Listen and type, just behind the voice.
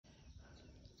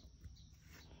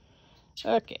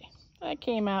Okay, I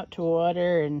came out to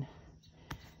water, and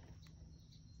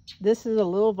this is a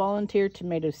little volunteer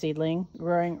tomato seedling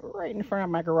growing right in front of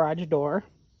my garage door.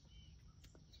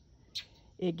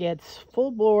 It gets full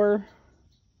bore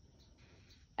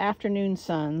afternoon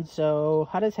sun, so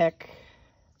hot as heck.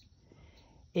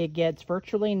 It gets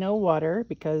virtually no water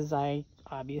because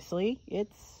obviously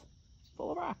it's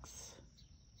full of rocks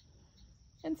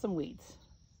and some weeds.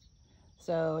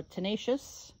 So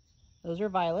tenacious, those are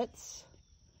violets.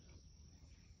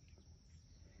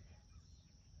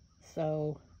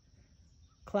 So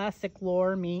classic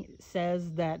lore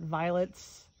says that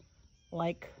violets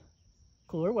like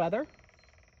cooler weather.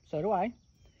 So do I.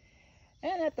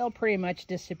 And that they'll pretty much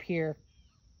disappear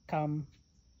come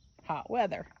hot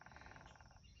weather.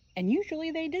 And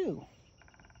usually they do.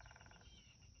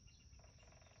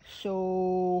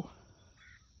 So,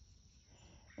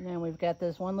 and then we've got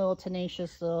this one little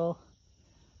tenacious little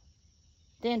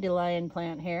dandelion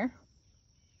plant here.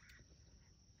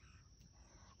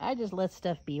 I just let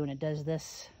stuff be when it does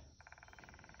this.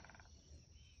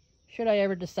 Should I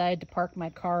ever decide to park my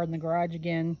car in the garage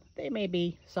again, they may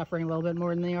be suffering a little bit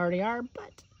more than they already are,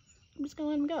 but I'm just gonna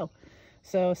let them go.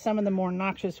 So some of the more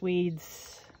noxious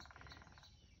weeds,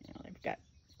 they've got,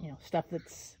 stuff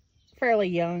that's fairly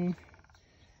young.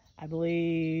 I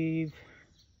believe,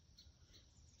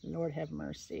 Lord have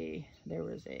mercy, there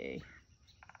was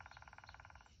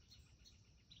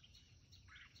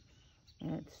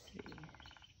let's see,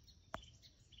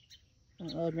 a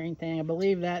little green thing. I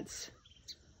believe that's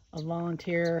a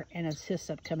volunteer and a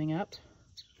hyssop coming up.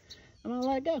 I'm gonna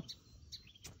let it go.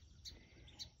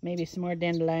 Maybe some more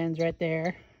dandelions right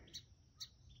there.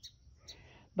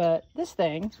 But this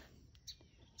thing,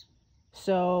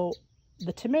 so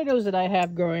the tomatoes that I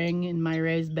have growing in my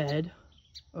raised bed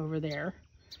over there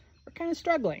are kind of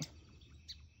struggling.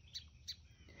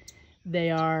 They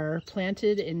are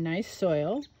planted in nice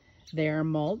soil. They are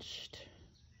mulched.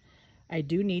 I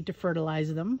do need to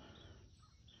fertilize them,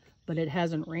 but it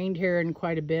hasn't rained here in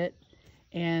quite a bit,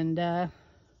 and I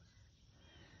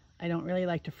don't really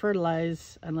like to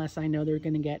fertilize unless I know they're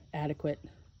going to get adequate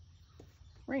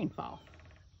rainfall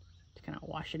to kind of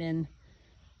wash it in,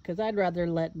 because I'd rather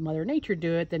let Mother Nature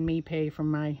do it than me pay for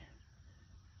my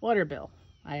water bill.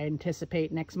 I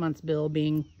anticipate next month's bill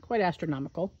being quite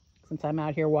astronomical, since I'm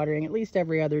out here watering at least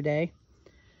every other day,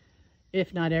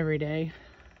 if not every day.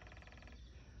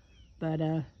 But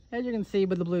as you can see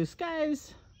with the blue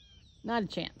skies, not a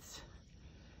chance.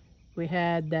 We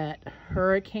had that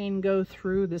hurricane go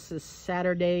through. This is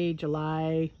Saturday,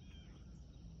 July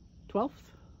 12th.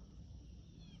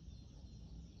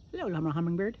 Hello, Llama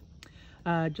Hummingbird.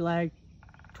 July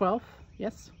 12th,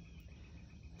 yes.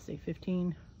 Let's see,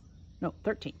 15, no,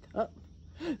 13th. Oh,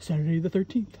 Saturday the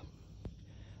 13th.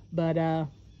 But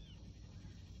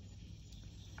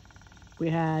we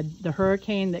had the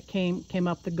hurricane that came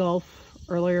up the Gulf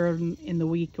earlier in the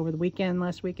week, over the weekend,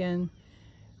 last weekend.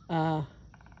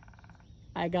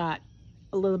 I got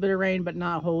a little bit of rain, but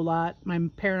not a whole lot. My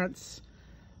parents,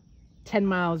 10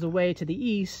 miles away to the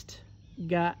east,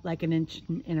 got like an inch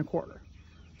and a quarter.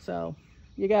 So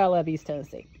you gotta love East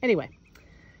Tennessee. Anyway,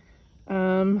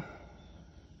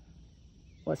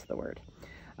 what's the word?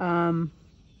 So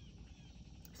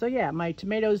yeah, my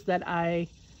tomatoes that I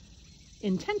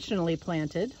intentionally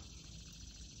planted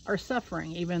are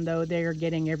suffering, even though they are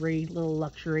getting every little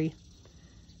luxury.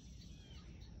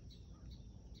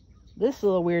 This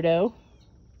little weirdo,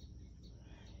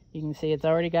 you can see it's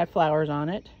already got flowers on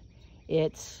it.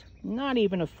 It's not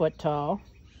even a foot tall.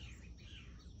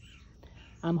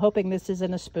 I'm hoping this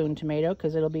isn't a spoon tomato,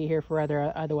 because it'll be here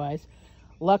forever otherwise.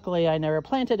 Luckily, I never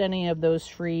planted any of those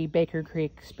free Baker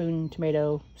Creek spoon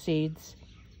tomato seeds.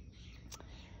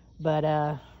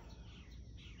 But,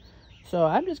 so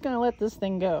I'm just going to let this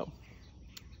thing go.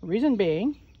 Reason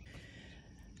being,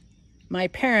 my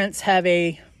parents have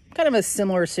a kind of a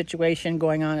similar situation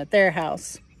going on at their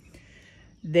house.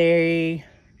 They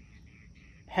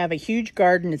have a huge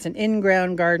garden. It's an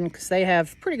in-ground garden because they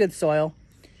have pretty good soil.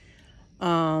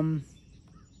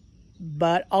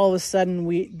 But all of a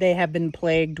sudden they have been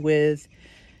plagued with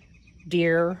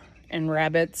deer and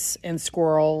rabbits and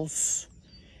squirrels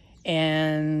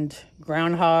and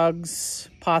groundhogs,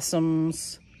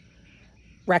 possums,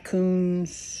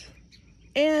 raccoons,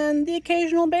 and the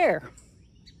occasional bear.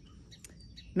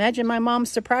 Imagine my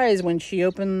mom's surprise when she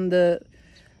opened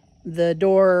the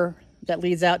door that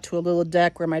leads out to a little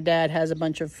deck where my dad has a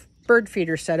bunch of bird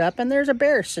feeders set up, and there's a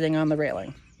bear sitting on the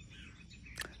railing.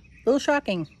 A little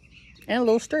shocking and a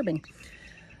little disturbing.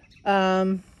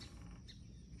 So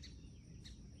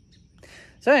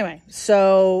anyway,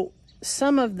 so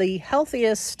some of the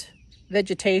healthiest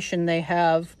vegetation they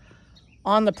have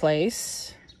on the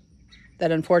place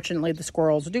that unfortunately the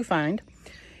squirrels do find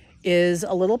is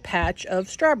a little patch of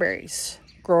strawberries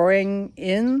growing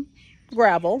in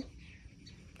gravel.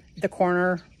 The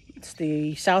corner, it's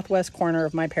the southwest corner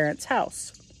of my parents'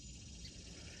 house.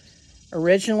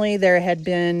 Originally, there had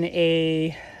been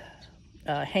a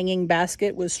hanging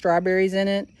basket with strawberries in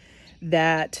it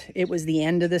that it was the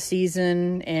end of the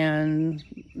season and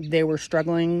they were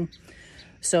struggling.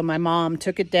 So my mom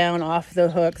took it down off the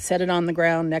hook, set it on the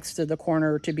ground next to the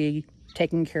corner to be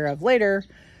taken care of later.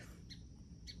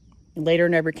 Later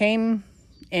never came,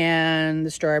 and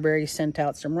the strawberries sent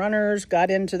out some runners,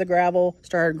 got into the gravel,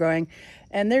 started growing,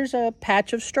 and there's a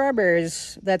patch of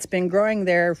strawberries that's been growing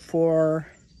there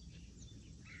for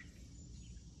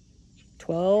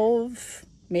 12,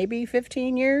 maybe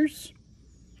 15 years.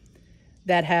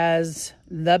 That has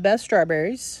the best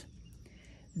strawberries.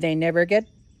 They never get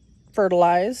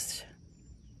fertilized.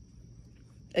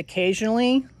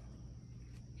 Occasionally,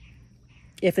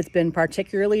 if it's been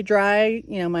particularly dry,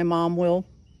 you know, my mom will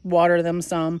water them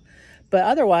some, but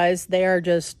otherwise they're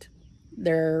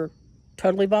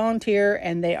totally volunteer,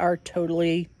 and they are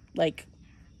totally like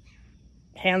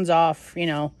hands off, you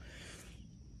know,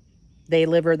 they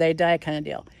live or they die kind of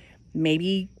deal.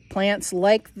 Maybe plants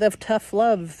like the tough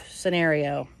love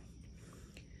scenario,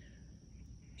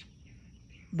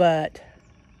 but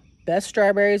best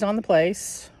strawberries on the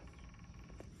place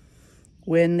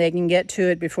when they can get to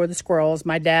it before the squirrels.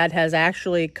 My dad has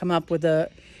actually come up with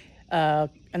an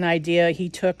idea. He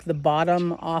took the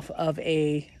bottom off of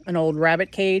an old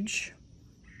rabbit cage.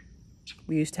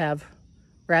 We used to have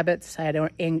rabbits. I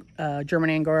had German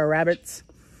Angora rabbits.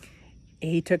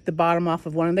 He took the bottom off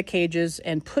of one of the cages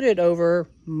and put it over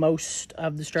most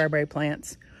of the strawberry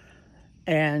plants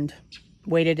and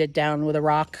weighted it down with a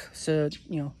rock so,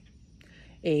 you know,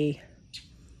 a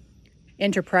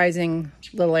enterprising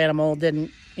little animal didn't,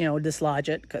 you know, dislodge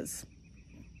it, because,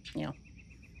 you know,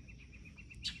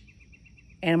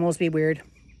 animals be weird.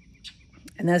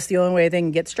 And that's the only way they can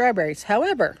get strawberries.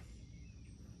 However,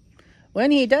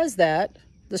 when he does that,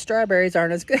 the strawberries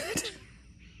aren't as good.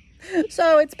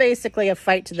 So it's basically a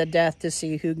fight to the death to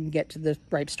see who can get to the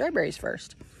ripe strawberries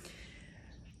first.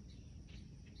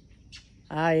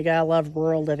 You gotta love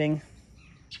rural living.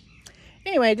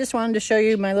 Anyway, I just wanted to show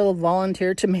you my little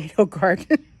volunteer tomato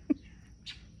garden.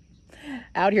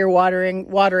 Out here watering,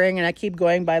 and I keep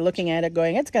going by looking at it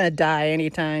going, it's gonna die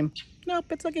anytime. Nope,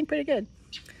 it's looking pretty good.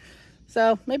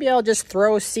 So maybe I'll just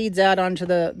throw seeds out onto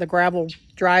the gravel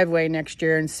driveway next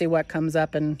year and see what comes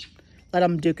up and let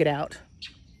them duke it out.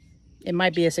 It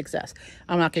might be a success.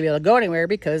 I'm not going to be able to go anywhere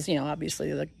because, you know,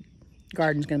 obviously the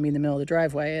garden's going to be in the middle of the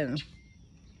driveway and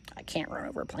I can't run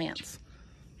over plants.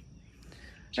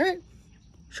 All right.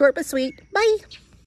 Short but sweet. Bye.